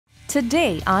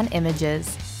Today on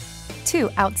Images, 2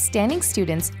 outstanding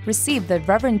students received the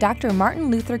Reverend Dr. Martin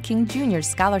Luther King Jr.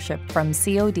 Scholarship from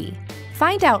COD.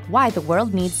 Find out why the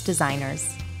world needs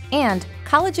designers. And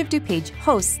College of DuPage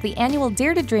hosts the annual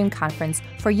Dare to Dream conference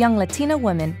for young Latina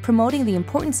women, promoting the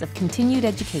importance of continued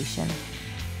education.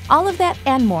 All of that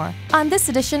and more on this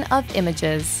edition of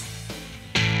Images.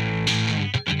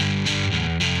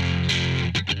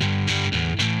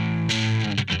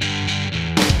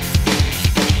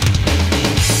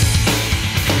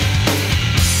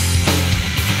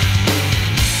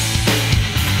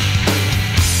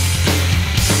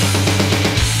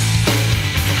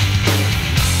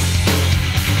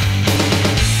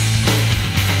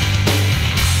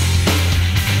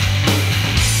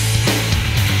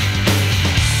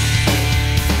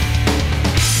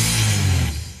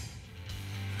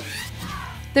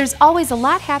 There's always a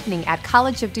lot happening at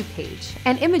College of DuPage,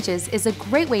 and Images is a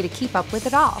great way to keep up with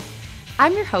it all.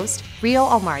 I'm your host, Rio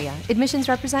Almaria, admissions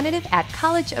representative at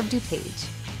College of DuPage.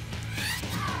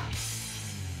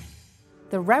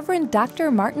 The Reverend Dr.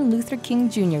 Martin Luther King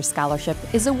Jr. Scholarship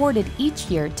is awarded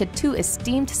each year to 2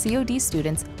 esteemed COD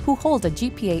students who hold a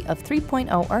GPA of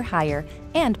 3.0 or higher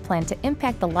and plan to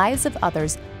impact the lives of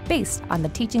others based on the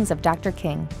teachings of Dr.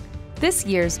 King. This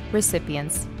year's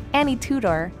recipients,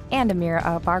 Todor and Amira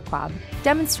Abuarqoub,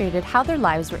 demonstrated how their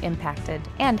lives were impacted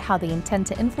and how they intend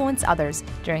to influence others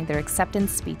during their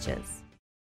acceptance speeches.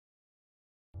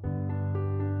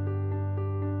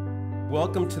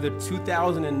 Welcome to the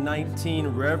 2019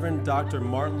 Reverend Dr.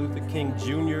 Martin Luther King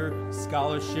Jr.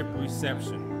 Scholarship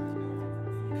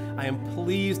Reception. I am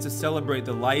pleased to celebrate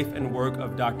the life and work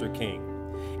of Dr. King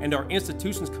and our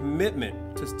institution's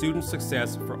commitment to student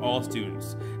success for all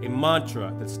students, a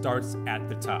mantra that starts at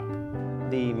the top.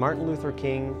 The Martin Luther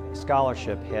King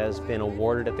Scholarship has been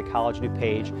awarded at the College of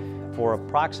DuPage for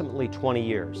approximately 20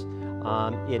 years.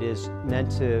 It is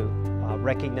meant to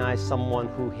recognize someone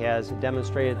who has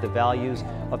demonstrated the values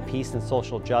of peace and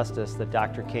social justice that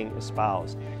Dr. King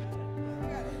espoused.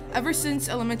 Ever since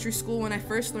elementary school, when I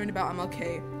first learned about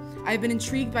MLK, I have been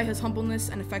intrigued by his humbleness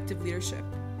and effective leadership.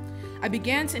 I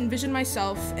began to envision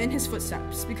myself in his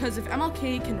footsteps, because if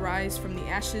MLK can rise from the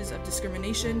ashes of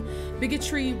discrimination,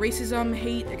 bigotry, racism,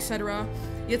 hate, etc.,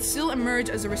 yet still emerge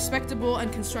as a respectable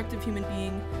and constructive human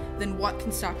being, then what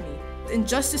can stop me?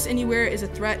 Injustice anywhere is a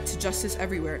threat to justice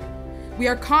everywhere. We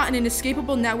are caught in an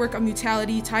inescapable network of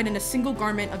mutuality tied in a single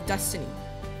garment of destiny.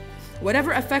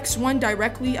 Whatever affects one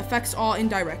directly affects all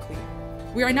indirectly.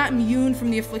 We are not immune from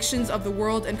the afflictions of the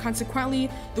world, and consequently,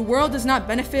 the world does not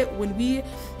benefit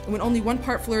when only one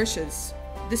part flourishes.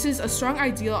 This is a strong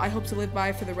ideal I hope to live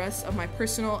by for the rest of my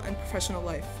personal and professional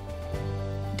life.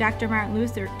 Dr. Martin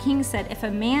Luther King said, if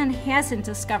a man hasn't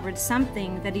discovered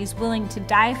something that he's willing to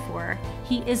die for,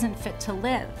 he isn't fit to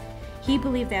live. He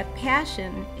believed that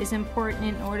passion is important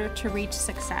in order to reach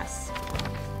success.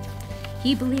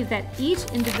 He believed that each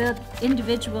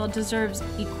individual deserves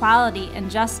equality and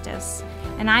justice,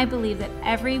 and I believe that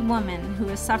every woman who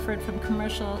has suffered from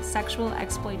commercial sexual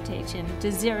exploitation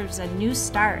deserves a new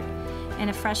start and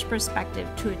a fresh perspective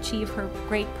to achieve her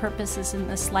great purposes in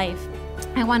this life.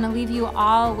 I want to leave you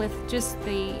all with just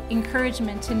the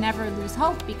encouragement to never lose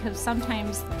hope, because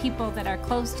sometimes the people that are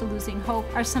close to losing hope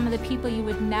are some of the people you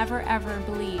would never ever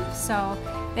believe. So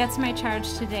that's my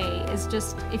charge today, is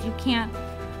just, if you can't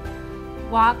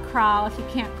walk, crawl. If you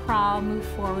can't crawl, move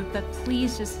forward, but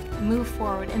please just move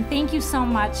forward. And thank you so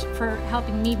much for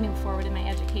helping me move forward in my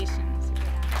education.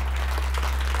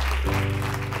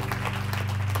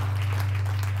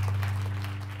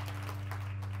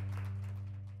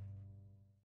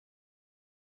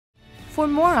 For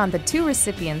more on the 2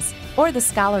 recipients or the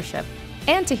scholarship,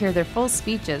 and to hear their full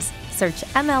speeches, search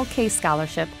MLK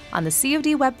Scholarship on the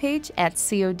COD webpage at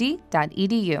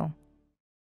cod.edu.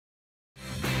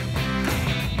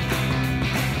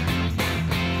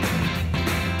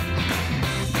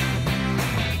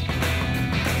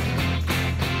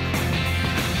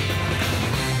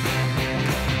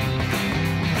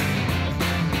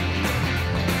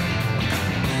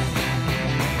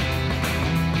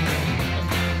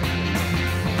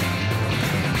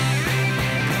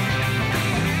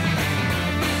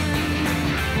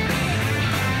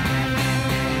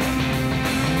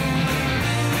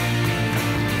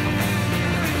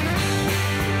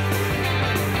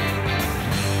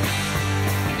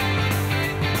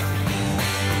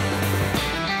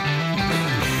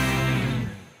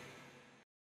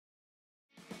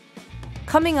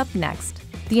 Coming up next,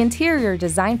 the Interior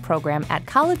Design program at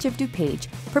College of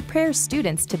DuPage prepares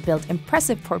students to build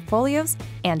impressive portfolios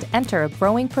and enter a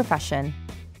growing profession.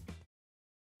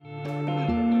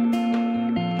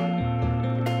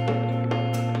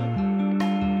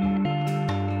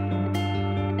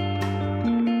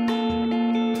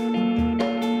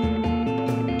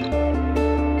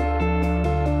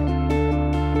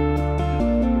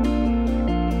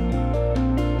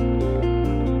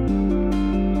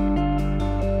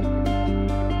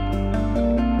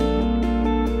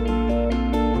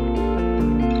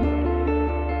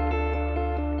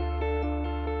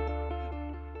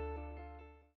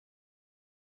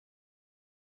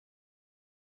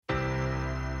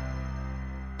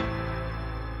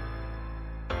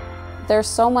 There's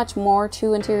so much more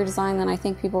to interior design than I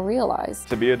think people realize.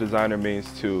 To be a designer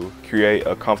means to create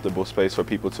a comfortable space for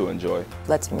people to enjoy.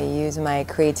 Lets me use my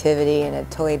creativity in a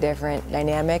totally different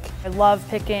dynamic. I love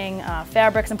picking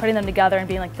fabrics and putting them together and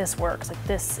being like, this works, like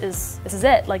this is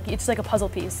it, like it's like a puzzle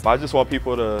piece. I just want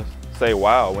people to say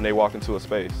wow when they walk into a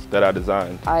space that I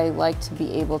designed. I like to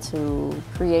be able to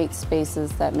create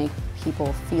spaces that make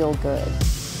people feel good.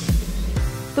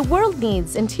 The world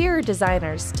needs interior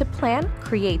designers to plan,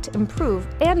 create, improve,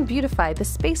 and beautify the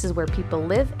spaces where people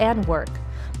live and work,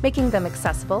 making them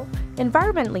accessible,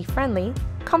 environmentally friendly,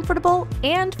 comfortable,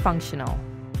 and functional.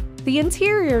 The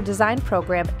Interior Design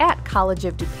program at College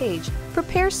of DuPage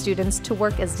prepares students to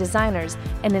work as designers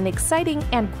in an exciting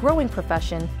and growing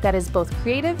profession that is both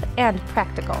creative and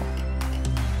practical.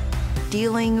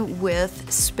 Dealing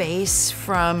with space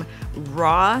from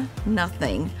raw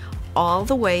nothing all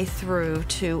the way through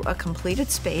to a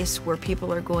completed space where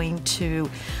people are going to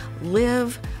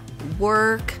live,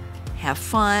 work, have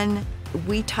fun.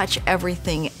 We touch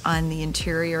everything on the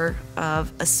interior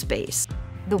of a space.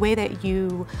 The way that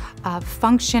you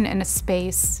function in a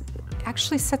space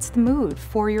actually sets the mood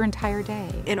for your entire day.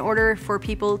 In order for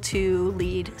people to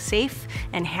lead safe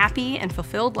and happy and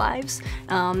fulfilled lives,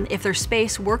 if their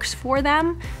space works for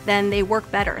them, then they work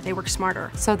better, they work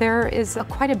smarter. So there is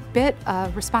quite a bit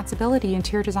of responsibility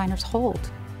interior designers hold.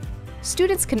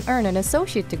 Students can earn an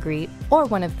associate degree or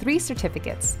one of 3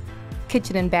 certificates: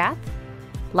 kitchen and bath,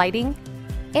 lighting,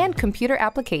 and computer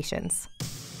applications.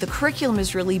 The curriculum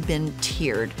has really been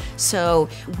tiered, so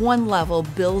one level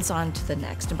builds onto the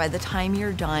next, and by the time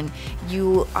you're done,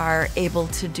 you are able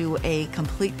to do a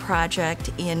complete project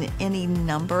in any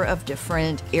number of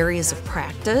different areas of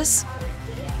practice.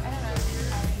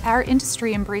 Our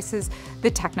industry embraces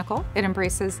the technical, it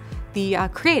embraces the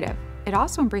creative, it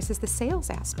also embraces the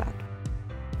sales aspect.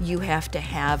 You have to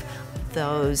have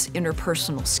those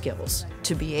interpersonal skills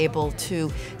to be able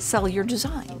to sell your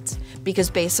designs, because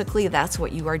basically that's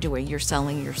what you are doing. You're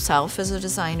selling yourself as a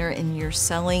designer and you're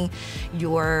selling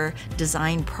your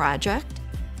design project.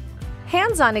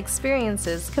 Hands-on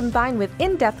experiences combined with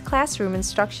in-depth classroom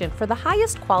instruction for the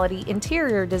highest quality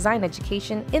interior design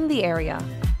education in the area.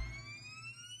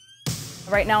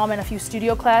 Right now I'm in a few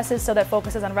studio classes, so that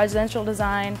focuses on residential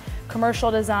design,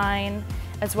 commercial design,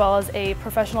 as well as a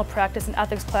professional practice and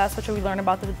ethics class, which we learn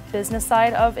about the business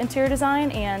side of interior design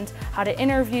and how to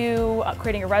interview,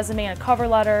 creating a resume and a cover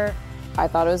letter. I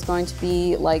thought it was going to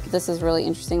be like, this is really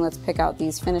interesting, let's pick out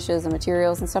these finishes and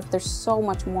materials and stuff. There's so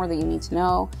much more that you need to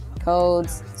know.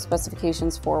 Codes,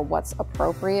 specifications for what's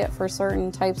appropriate for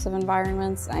certain types of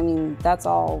environments. I mean, that's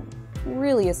all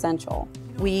really essential.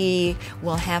 We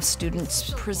will have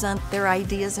students present their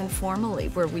ideas informally,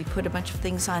 where we put a bunch of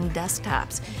things on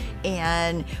desktops,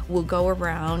 and we'll go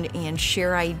around and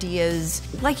share ideas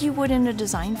like you would in a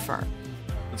design firm.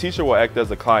 The teacher will act as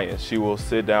a client. She will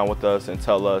sit down with us and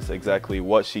tell us exactly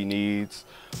what she needs,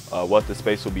 what the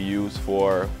space will be used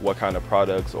for, what kind of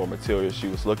products or materials she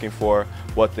was looking for,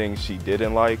 what things she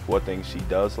didn't like, what things she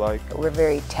does like. We're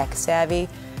very tech savvy,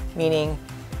 meaning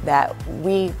that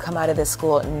we come out of this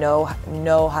school and know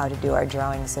how to do our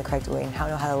drawings the correct way and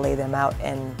know how to lay them out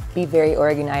and be very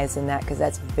organized in that, because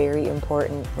that's very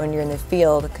important when you're in the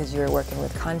field, because you're working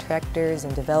with contractors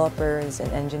and developers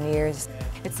and engineers.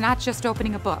 It's not just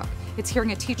opening a book, it's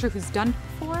hearing a teacher who's done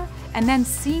it before and then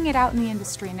seeing it out in the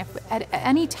industry. And if at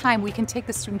any time we can take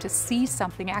the student to see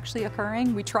something actually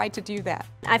occurring, we try to do that.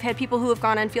 I've had people who have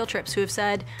gone on field trips who have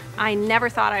said, I never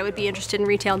thought I would be interested in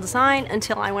retail design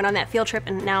until I went on that field trip,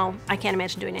 and now I can't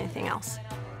imagine doing anything else.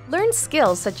 Learn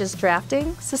skills such as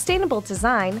drafting, sustainable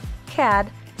design,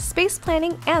 CAD, space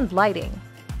planning, and lighting.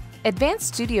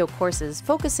 Advanced studio courses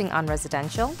focusing on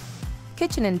residential,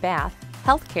 kitchen and bath,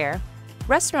 healthcare,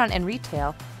 restaurant and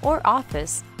retail, or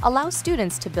office allow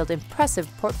students to build impressive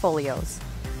portfolios.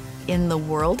 In the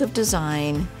world of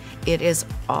design, it is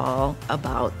all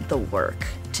about the work.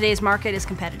 Today's market is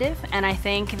competitive, and I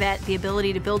think that the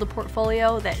ability to build a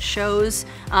portfolio that shows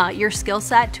your skill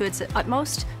set to its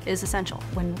utmost is essential.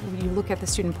 When you look at the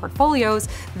student portfolios,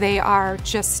 they are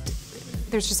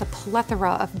there's just a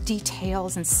plethora of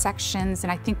details and sections,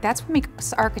 and I think that's what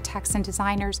makes architects and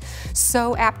designers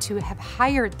so apt to have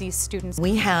hired these students.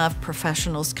 We have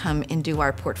professionals come and do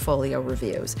our portfolio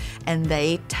reviews, and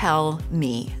they tell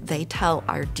me, they tell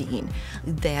our dean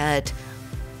that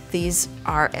these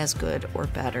are as good or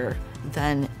better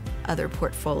than other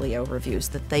portfolio reviews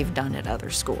that they've done at other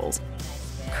schools.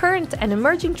 Current and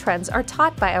emerging trends are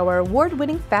taught by our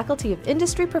award-winning faculty of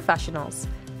industry professionals,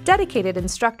 dedicated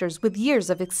instructors with years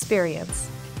of experience.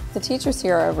 The teachers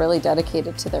here are really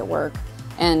dedicated to their work,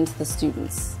 and the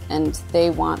students, and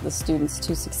they want the students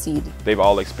to succeed. They've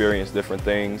all experienced different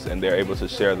things and they're able to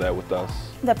share that with us.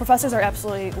 The professors are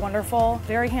absolutely wonderful,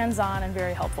 very hands-on and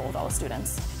very helpful with all the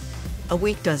students. A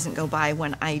week doesn't go by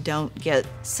when I don't get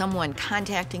someone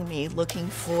contacting me looking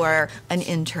for an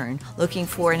intern, looking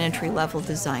for an entry-level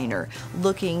designer,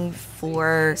 looking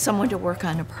for someone to work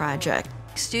on a project.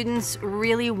 Students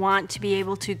really want to be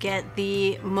able to get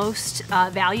the most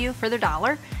value for their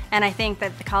dollar, and I think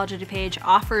that the College of DuPage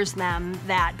offers them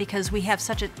that because we have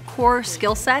such a core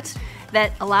skill set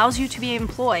that allows you to be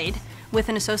employed with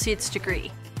an associate's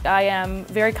degree. I am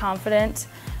very confident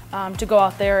to go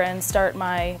out there and start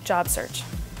my job search.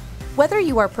 Whether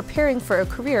you are preparing for a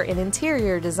career in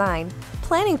interior design,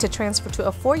 planning to transfer to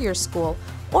a four-year school,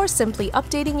 or simply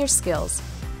updating your skills,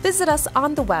 visit us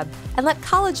on the web and let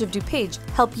College of DuPage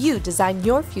help you design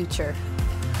your future.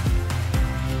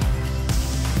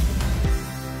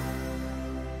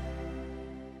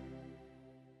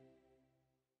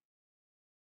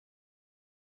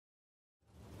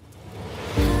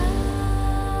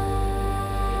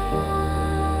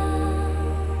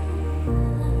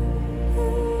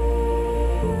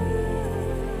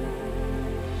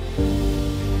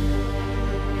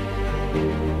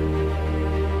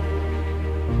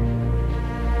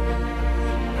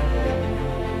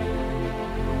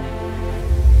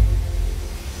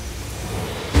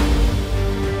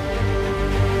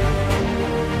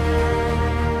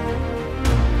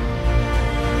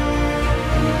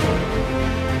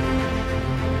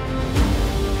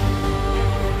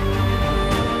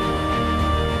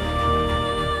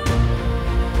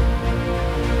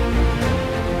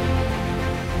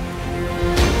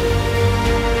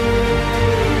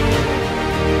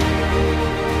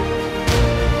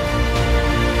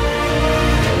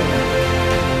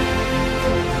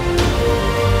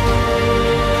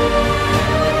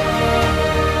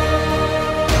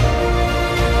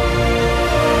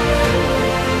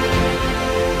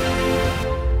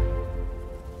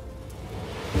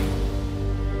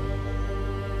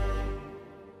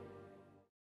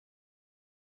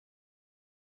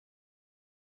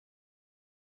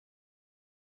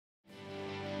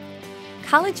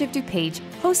 College of DuPage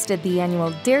hosted the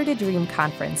annual Dare to Dream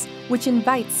Conference, which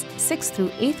invites 6th through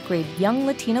 8th grade young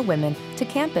Latina women to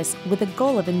campus with a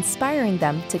goal of inspiring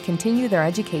them to continue their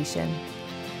education.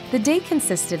 The day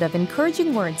consisted of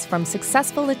encouraging words from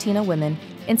successful Latina women,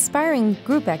 inspiring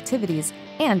group activities,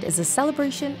 and is a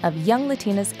celebration of young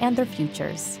Latinas and their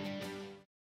futures.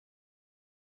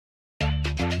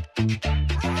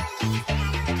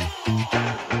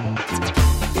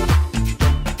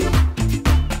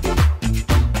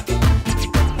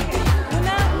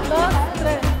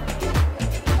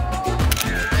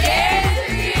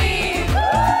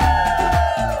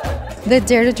 The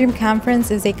Dare to Dream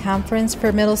Conference is a conference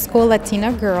for middle school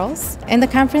Latina girls, and the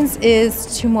conference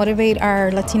is to motivate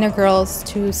our Latina girls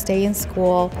to stay in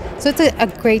school. So it's a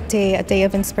great day, a day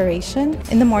of inspiration.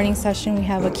 In the morning session, we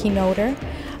have a keynoter.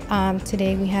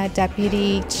 Today we had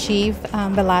Deputy Chief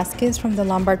Velasquez from the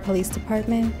Lombard Police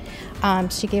Department.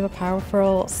 She gave a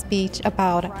powerful speech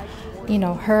about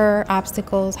her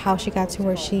obstacles, how she got to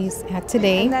where she's at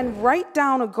today. And then write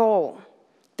down a goal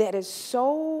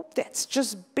that's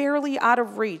just barely out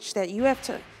of reach, that you have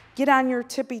to get on your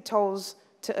tippy toes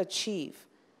to achieve,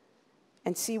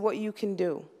 and see what you can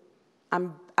do.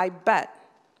 I bet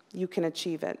you can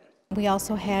achieve it. We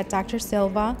also had Dr.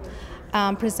 Silva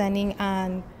presenting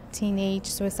on teenage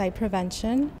suicide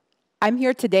prevention. I'm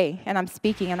here today and I'm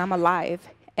speaking and I'm alive,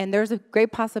 and there's a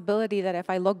great possibility that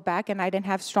if I look back and I didn't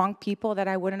have strong people, that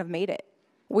I wouldn't have made it.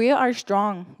 We are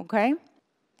strong, okay?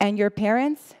 And your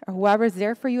parents, or whoever's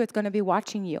there for you, is going to be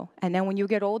watching you. And then when you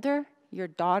get older, your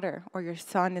daughter or your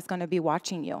son is going to be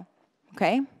watching you,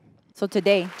 okay? So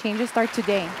today, changes start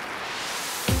today.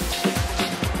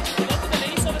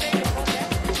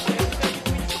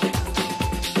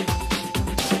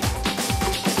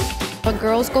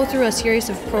 Girls go through a series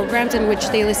of programs in which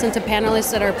they listen to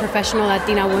panelists that are professional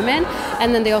Latina women,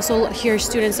 and then they also hear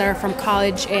students that are from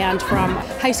college and from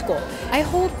high school. I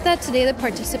hope that today the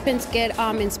participants get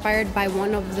inspired by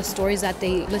one of the stories that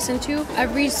they listen to.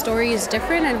 Every story is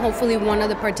different, and hopefully one of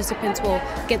the participants will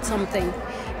get something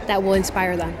that will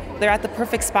inspire them. They're at the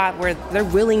perfect spot where they're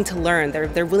willing to learn,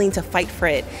 they're willing to fight for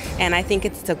it, and I think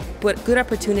it's a good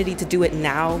opportunity to do it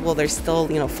now while they're still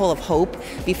full of hope,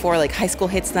 before like high school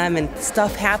hits them and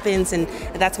stuff happens, and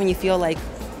that's when you feel like,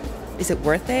 is it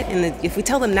worth it? And if we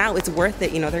tell them now it's worth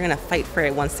it, they're gonna fight for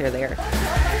it once they're there.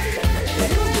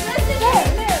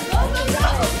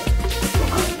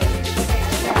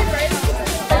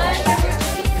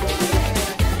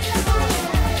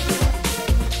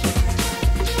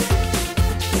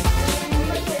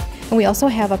 And we also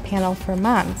have a panel for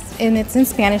moms, and it's in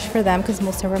Spanish for them because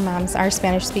most of our moms are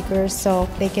Spanish speakers, so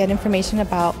they get information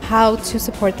about how to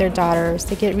support their daughters,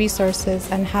 they get resources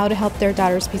on how to help their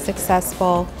daughters be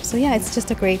successful. So yeah, it's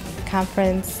just a great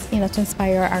conference, to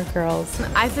inspire our girls.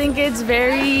 I think it's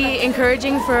very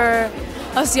encouraging for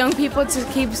us young people to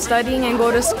keep studying and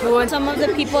go to school. Some of the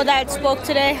people that spoke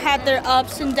today had their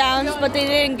ups and downs, but they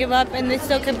didn't give up and they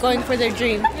still kept going for their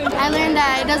dream. I learned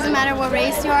that it doesn't matter what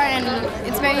race you are, and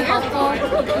it's very helpful.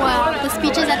 Well, the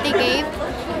speeches that they gave,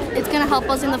 it's going to help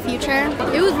us in the future.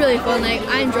 It was really fun.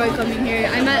 I enjoyed coming here.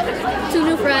 I met 2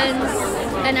 new friends,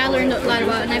 and I learned a lot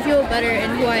about it, and I feel better in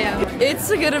who I am.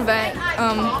 It's a good event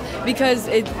because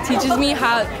it teaches me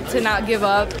how to not give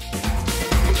up.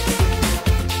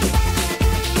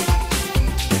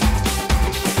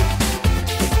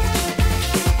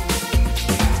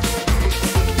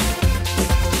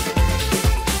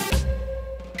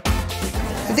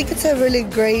 I think it's a really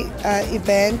great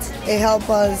event. It helps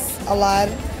us a lot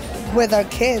with our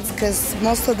kids because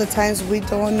most of the times we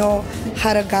don't know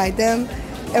how to guide them.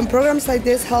 And programs like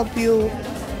this help you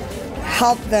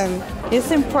help them.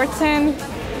 It's important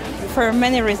for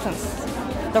many reasons.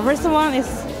 The first one is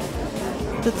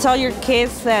to tell your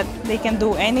kids that they can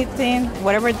do anything,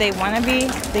 whatever they want to be,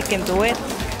 they can do it.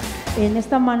 En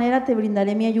esta manera te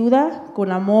brindaré mi ayuda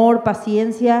con amor,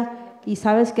 paciencia, y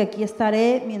sabes que aquí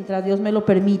estaré mientras Dios me lo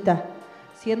permita,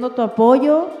 siendo tu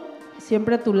apoyo,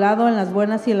 siempre a tu lado en las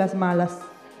buenas y en las malas.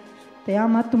 Te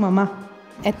ama tu mamá.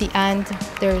 At the end,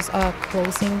 there's a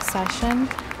closing session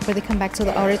where they come back to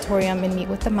the auditorium and meet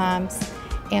with the moms,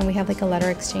 and we have a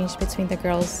letter exchange between the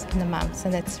girls and the moms,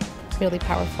 and that's a really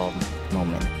powerful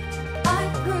moment.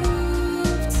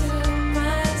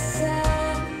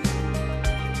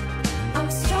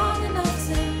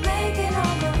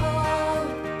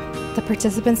 The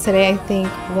participants today, I think,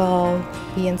 will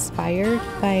be inspired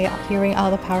by hearing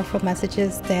all the powerful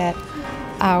messages that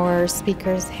our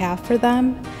speakers have for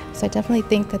them. So I definitely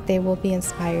think that they will be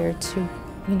inspired to,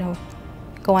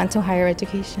 go on to higher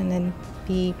education and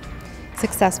be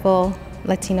successful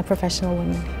Latina professional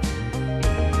women.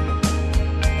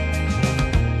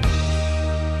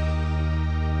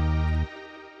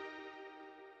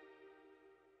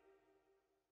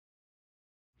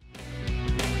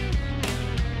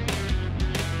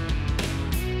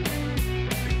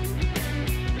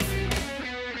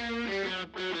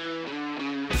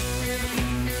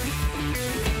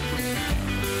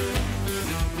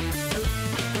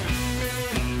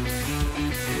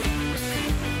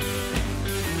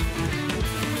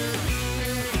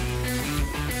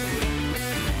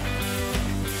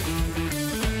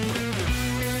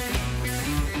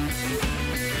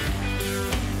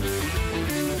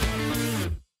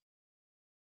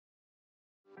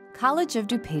 College of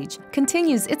DuPage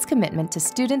continues its commitment to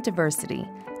student diversity,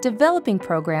 developing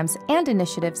programs and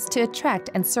initiatives to attract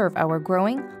and serve our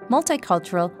growing,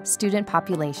 multicultural student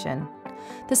population.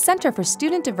 The Center for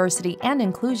Student Diversity and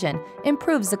Inclusion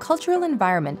improves the cultural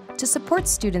environment to support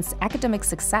students' academic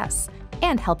success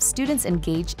and helps students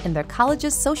engage in their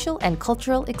college's social and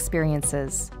cultural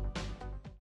experiences.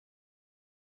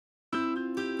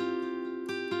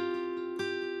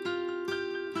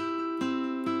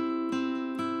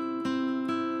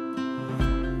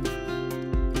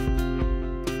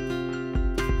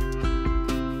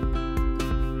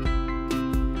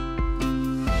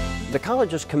 The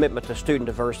college's commitment to student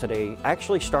diversity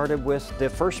actually started with the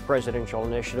first presidential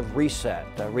initiative, Reset,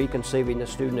 Reconceiving the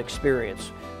Student Experience,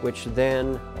 which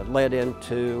then led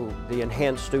into the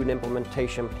Enhanced Student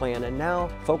Implementation Plan and now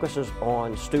focuses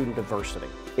on student diversity.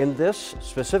 In this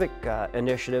specific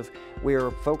initiative, we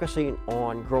are focusing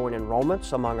on growing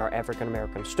enrollments among our African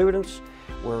American students.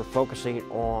 We're focusing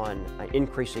on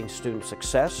increasing student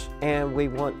success, and we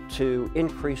want to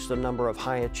increase the number of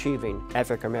high-achieving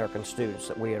African American students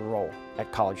that we enroll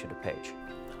at College of DuPage.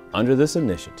 Under this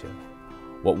initiative,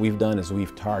 what we've done is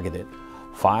we've targeted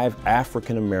 5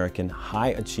 African American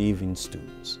high-achieving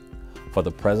students for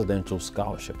the Presidential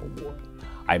Scholarship Award.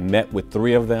 I met with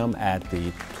 3 of them at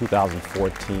the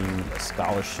 2014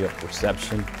 scholarship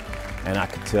reception, and I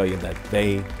could tell you that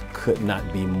they could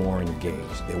not be more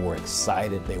engaged. They were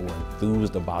excited, they were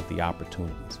enthused about the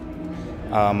opportunities.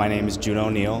 My name is Juno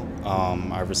Neal.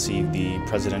 I received the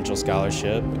Presidential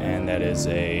Scholarship, and that is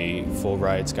a full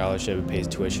ride scholarship. It pays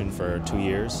tuition for 2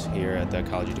 years here at the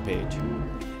College of DuPage.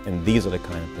 And these are the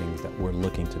kind of things that we're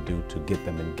looking to do to get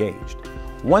them engaged.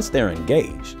 Once they're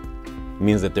engaged, it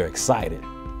means that they're excited.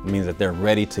 It means that they're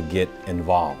ready to get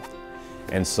involved.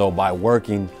 And so by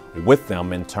working with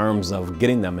them in terms of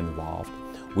getting them involved,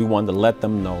 we wanted to let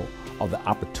them know of the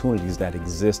opportunities that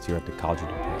exist here at the College of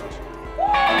DuPage.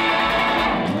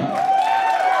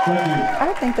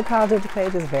 I think the College of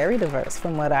DuPage is very diverse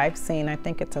from what I've seen. I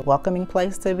think it's a welcoming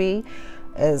place to be,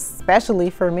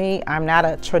 especially for me. I'm not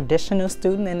a traditional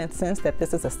student in the sense that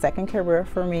this is a second career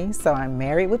for me, so I'm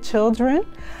married with children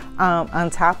on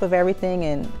top of everything,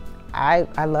 and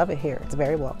I love it here. It's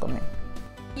very welcoming.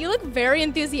 You look very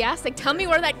enthusiastic. Tell me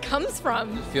where that comes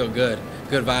from. Feel good.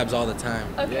 Good vibes all the time.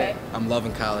 Okay. I'm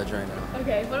loving college right now.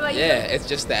 Okay, what about you? Yeah, it's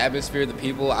just the atmosphere, the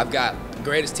people. I've got the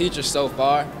greatest teachers so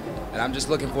far, and I'm just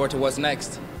looking forward to what's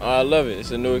next. I love it.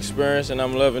 It's a new experience, and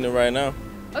I'm loving it right now.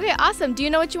 Okay, awesome. Do you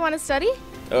know what you want to study?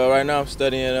 Right now I'm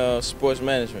studying sports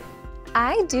management.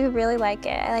 I do really like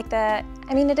it. I like that.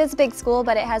 I mean, it is a big school,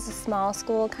 but it has a small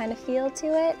school kind of feel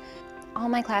to it. All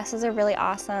my classes are really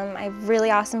awesome. I have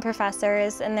really awesome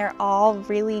professors, and they're all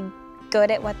really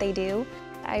good at what they do.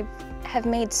 I have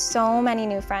made so many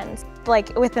new friends,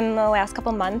 like within the last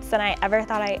couple months, than I ever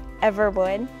thought I ever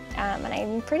would. And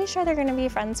I'm pretty sure they're gonna be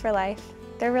friends for life.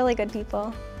 They're really good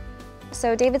people.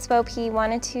 So David spoke, he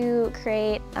wanted to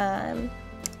create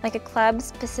like a club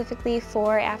specifically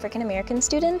for African American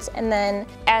students, and then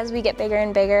as we get bigger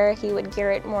and bigger, he would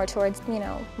gear it more towards, you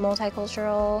know,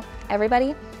 multicultural,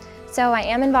 everybody. So I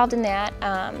am involved in that.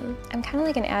 I'm kind of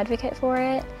like an advocate for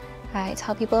it. I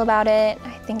tell people about it.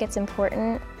 I think it's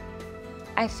important.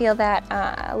 I feel that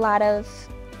a lot of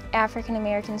African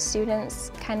American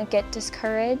students kind of get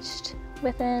discouraged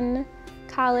within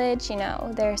college. You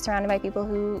know, they're surrounded by people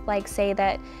who like say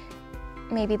that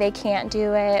maybe they can't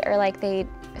do it, or like they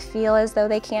feel as though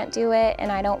they can't do it,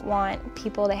 and I don't want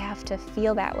people to have to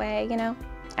feel that way, you know?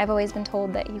 I've always been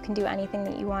told that you can do anything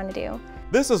that you want to do.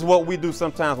 This is what we do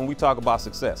sometimes when we talk about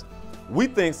success. We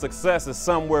think success is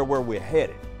somewhere where we're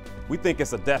headed. We think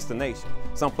it's a destination,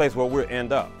 someplace where we'll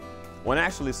end up. When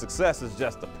actually success is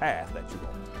just the path that you're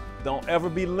on. Don't ever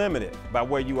be limited by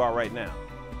where you are right now.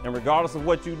 And regardless of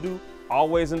what you do,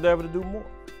 always endeavor to do more.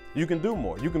 You can do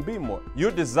more, you can be more.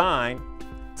 You're designed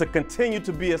to continue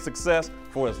to be a success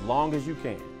for as long as you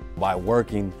can. By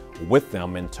working with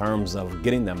them in terms of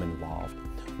getting them involved,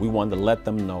 we wanted to let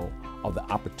them know of the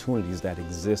opportunities that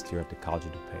exist here at the College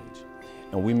of DuPage.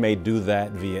 And we may do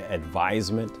that via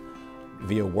advisement,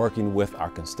 via working with our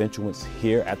constituents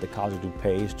here at the College of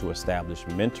DuPage to establish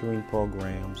mentoring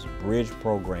programs, bridge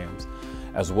programs,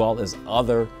 as well as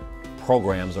other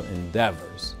programs or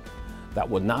endeavors that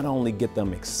will not only get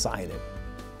them excited,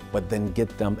 but then get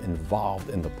them involved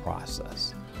in the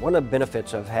process. One of the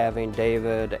benefits of having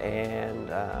David and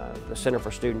the Center for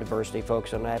Student Diversity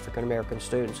focus on African American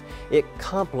students, it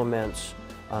complements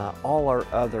all our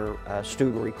other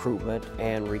student recruitment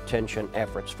and retention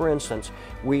efforts. For instance,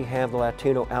 we have the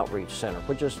Latino Outreach Center,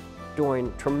 which is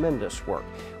doing tremendous work.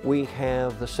 We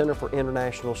have the Center for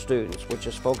International Students, which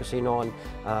is focusing on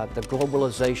the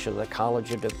globalization of the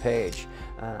College of DuPage.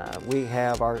 We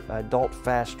have our Adult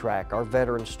Fast Track, our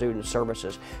Veteran Student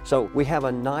Services. So we have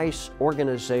a nice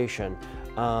organization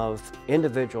of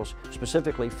individuals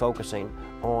specifically focusing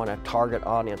on a target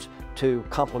audience to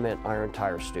complement our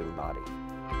entire student body.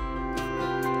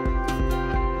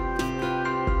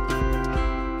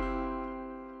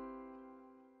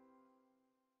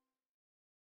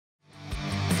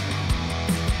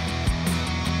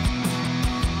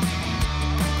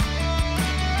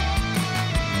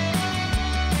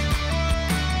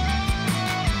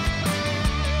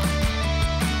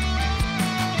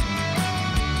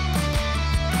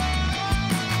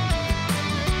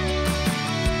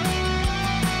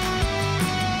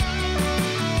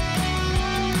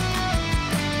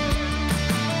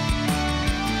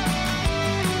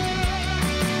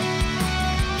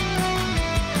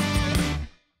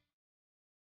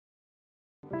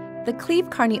 The Cleve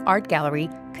Carney Art Gallery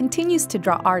continues to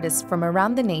draw artists from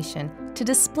around the nation to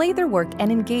display their work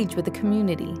and engage with the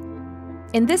community.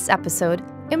 In this episode,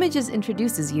 Images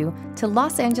introduces you to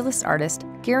Los Angeles artist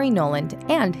Gary Noland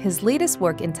and his latest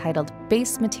work entitled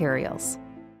Base Materials.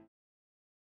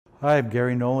 Hi, I'm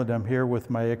Gary Noland. I'm here with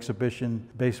my exhibition,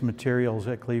 Base Materials,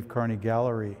 at Cleve Carney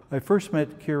Gallery. I first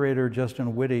met curator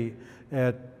Justin Whitty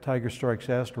at Tiger Strikes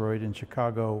Asteroid in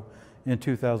Chicago in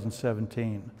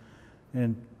 2017.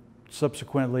 And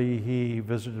subsequently, he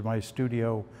visited my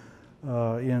studio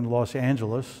in Los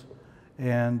Angeles,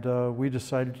 and we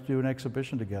decided to do an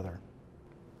exhibition together.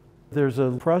 There's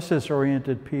a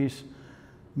process-oriented piece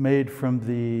made from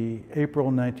the April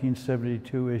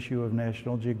 1972 issue of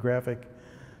National Geographic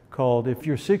called "If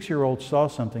Your 6-Year-Old Saw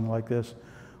Something Like This,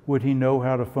 Would He Know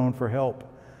How to Phone for Help?"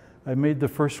 I made the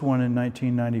first one in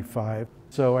 1995.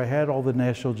 So I had all the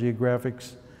National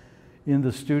Geographics in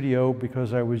the studio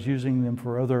because I was using them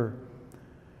for other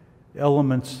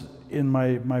elements in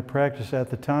my practice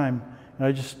at the time. And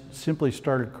I just simply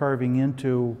started carving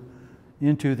into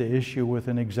into the issue with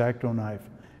an X-Acto knife.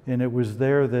 And it was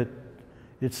there that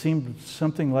it seemed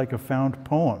something like a found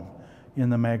poem in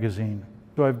the magazine.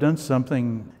 So I've done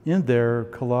something in there,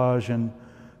 collage and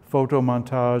photo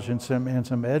montage and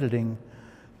some editing,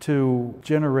 to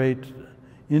generate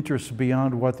interest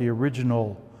beyond what the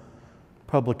original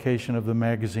publication of the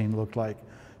magazine looked like.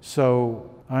 So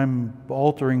I'm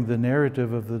altering the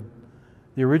narrative of the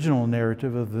original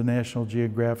narrative of the National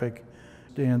Geographic,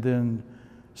 and then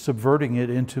subverting it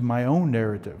into my own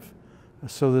narrative,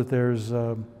 so that there's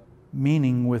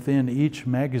meaning within each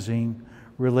magazine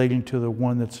relating to the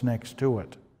one that's next to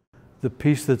it. The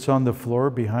piece that's on the floor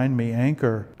behind me,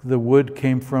 Anchor, the wood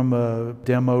came from a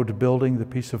demoed building. The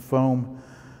piece of foam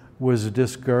was a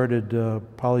discarded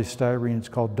polystyrene. It's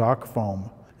called dock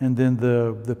foam. And then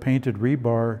the painted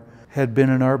rebar had been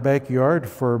in our backyard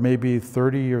for maybe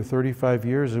 30 or 35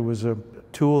 years. It was a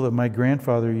tool that my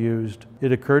grandfather used.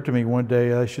 It occurred to me one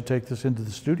day I should take this into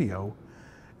the studio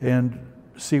and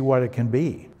see what it can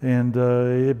be. And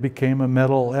it became a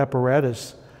metal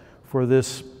apparatus for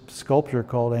this sculpture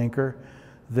called Anchor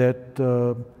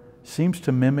that seems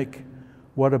to mimic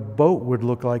what a boat would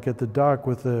look like at the dock,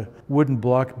 with the wooden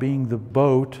block being the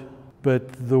boat,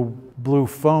 but the blue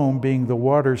foam being the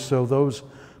water, so those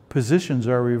positions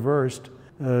are reversed.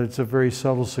 It's a very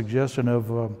subtle suggestion of,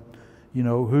 you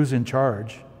know, who's in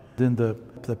charge. Then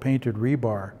the painted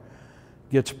rebar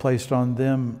gets placed on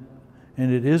them,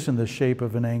 and it is in the shape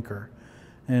of an anchor.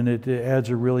 And it adds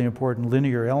a really important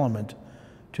linear element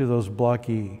to those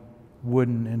blocky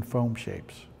wooden and foam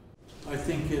shapes. I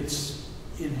think it's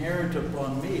inherent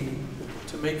upon me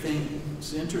to make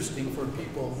things interesting for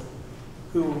people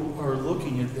who are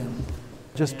looking at them.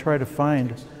 Just try to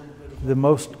find the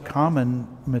most common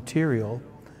material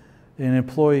and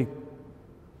employ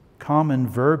common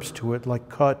verbs to it, like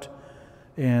cut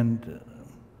and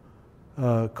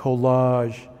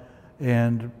collage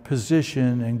and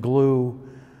position and glue,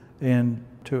 and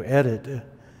to edit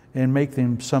and make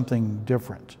them something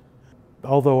different.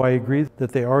 Although I agree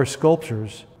that they are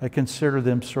sculptures, I consider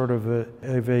them sort of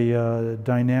a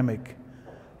dynamic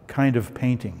kind of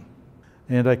painting.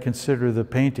 And I consider the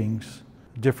paintings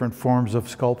different forms of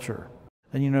sculpture.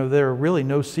 And you know, there are really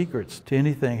no secrets to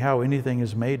anything, how anything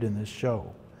is made in this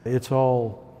show. It's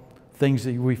all things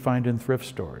that we find in thrift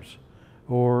stores,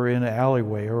 or in an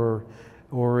alleyway, or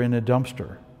in a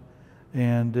dumpster.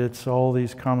 And it's all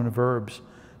these common verbs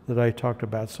that I talked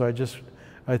about. So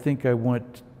I think I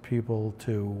want people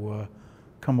to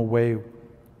come away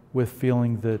with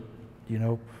feeling that, you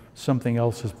know, something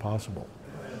else is possible.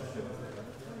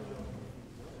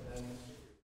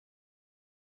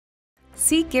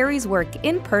 See Gary's work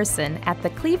in person at the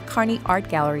Cleve Carney Art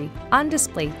Gallery, on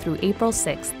display through April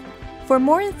 6th. For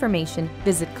more information,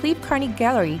 visit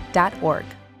clevecarneygallery.org.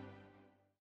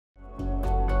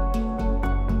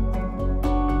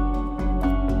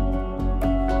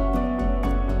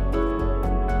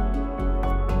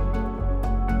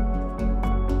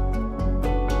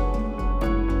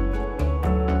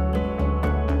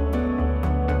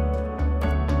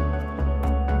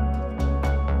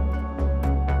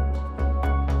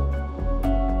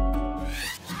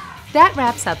 That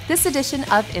wraps up this edition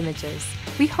of Images.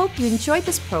 We hope you enjoyed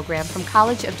this program from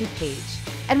College of DuPage.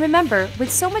 And remember,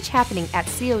 with so much happening at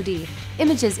COD,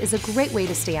 Images is a great way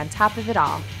to stay on top of it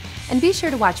all. And be sure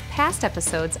to watch past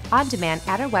episodes on demand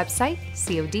at our website,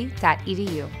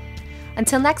 cod.edu.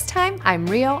 Until next time, I'm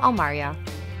Rio Almaria.